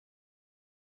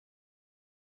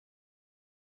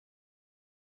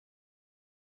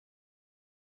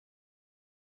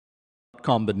about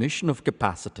combination of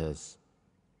capacitors.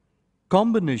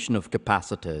 Combination of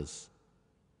capacitors.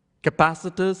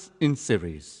 Capacitors in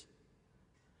series.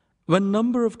 When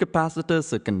number of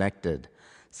capacitors are connected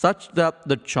such that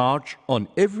the charge on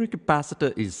every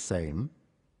capacitor is same,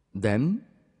 then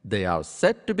they are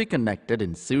said to be connected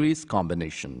in series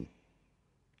combination.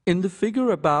 In the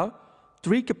figure above,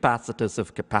 three capacitors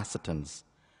of capacitance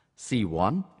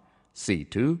C1,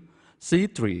 C2,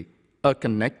 C3 are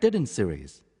connected in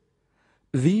series.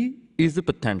 V is the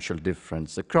potential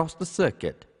difference across the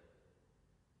circuit.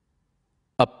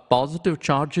 A positive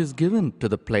charge is given to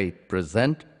the plate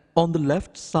present on the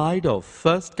left side of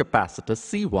first capacitor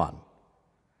C1.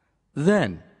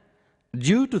 Then,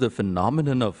 due to the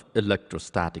phenomenon of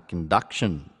electrostatic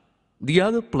induction, the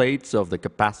other plates of the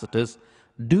capacitors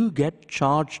do get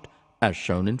charged as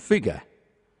shown in figure.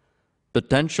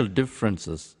 Potential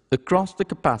differences across the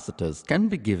capacitors can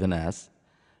be given as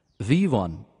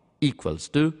V1 equals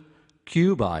to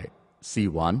Q by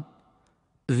C1,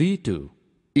 V2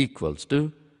 equals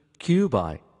to Q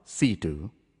by C2,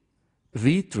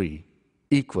 V3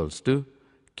 equals to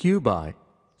Q by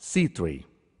C3.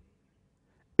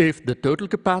 If the total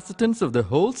capacitance of the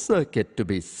whole circuit to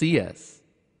be Cs,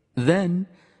 then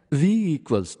V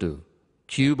equals to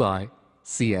Q by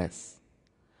Cs,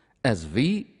 as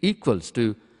V equals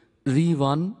to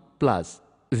V1 plus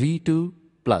V2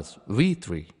 plus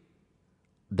V3.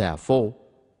 Therefore,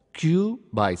 Q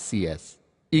by Cs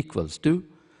equals to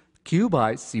Q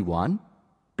by C1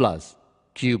 plus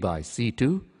Q by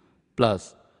C2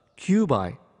 plus Q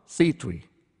by C3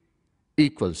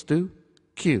 equals to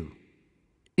Q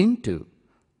into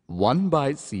 1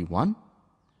 by C1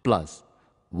 plus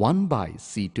 1 by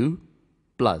C2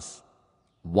 plus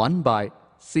 1 by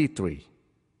C3.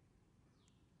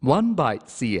 1 by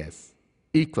Cs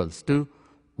equals to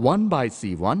 1 by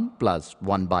C1 plus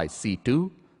 1 by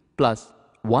C2 plus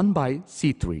 1 by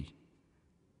C3.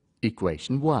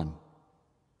 Equation 1.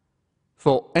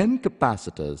 For n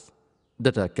capacitors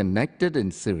that are connected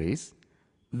in series,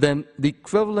 then the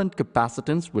equivalent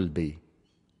capacitance will be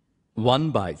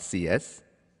 1 by Cs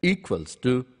equals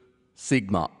to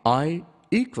sigma I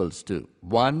equals to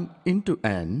 1 into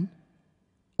n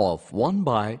of 1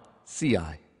 by Ci.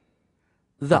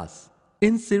 Thus,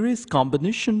 in series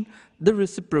combination, the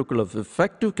reciprocal of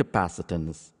effective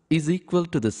capacitance is equal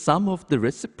to the sum of the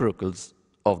reciprocals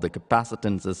of the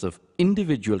capacitances of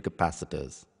individual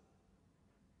capacitors.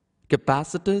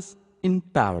 Capacitors in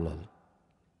parallel.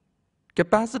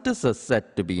 Capacitors are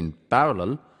said to be in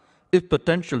parallel if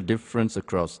potential difference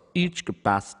across each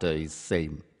capacitor is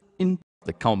same. In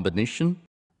the combination,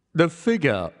 the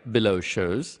figure below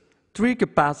shows three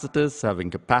capacitors having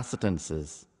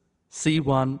capacitances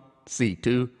C1,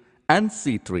 C2 and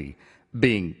C3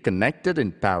 being connected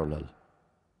in parallel.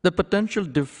 The potential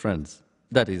difference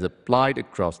that is applied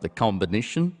across the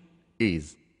combination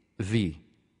is V.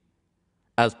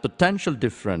 As potential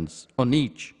difference on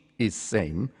each is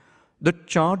same, the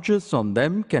charges on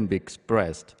them can be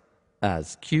expressed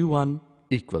as Q1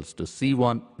 equals to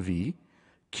C1V,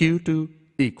 Q2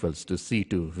 equals to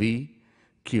C2V,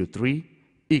 Q3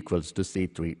 equals to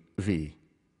C3V.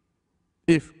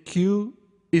 If Q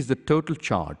is the total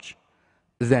charge,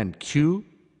 then Q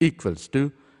equals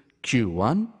to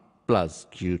Q1 plus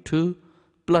Q2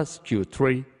 plus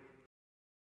Q3.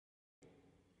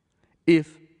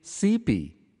 If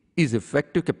Cp is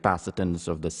effective capacitance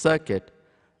of the circuit,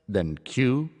 then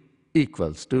Q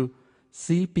equals to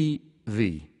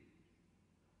Cpv.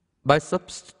 By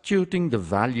substituting the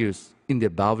values in the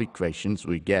above equations,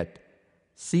 we get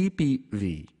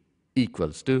Cpv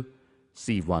equals to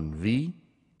C1V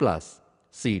plus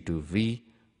C2V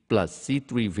plus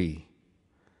C3V.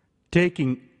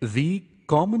 Taking V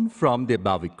common from the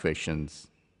above equations,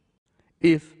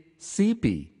 if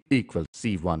Cp equals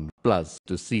C1 plus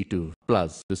to C2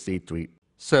 plus to C3,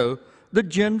 so the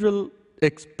general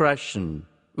expression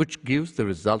which gives the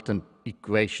resultant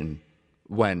equation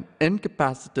when n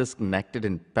capacitors connected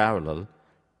in parallel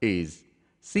is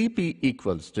Cp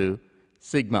equals to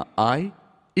sigma I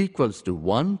equals to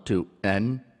 1 to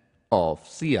n of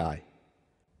Ci.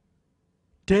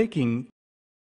 Taking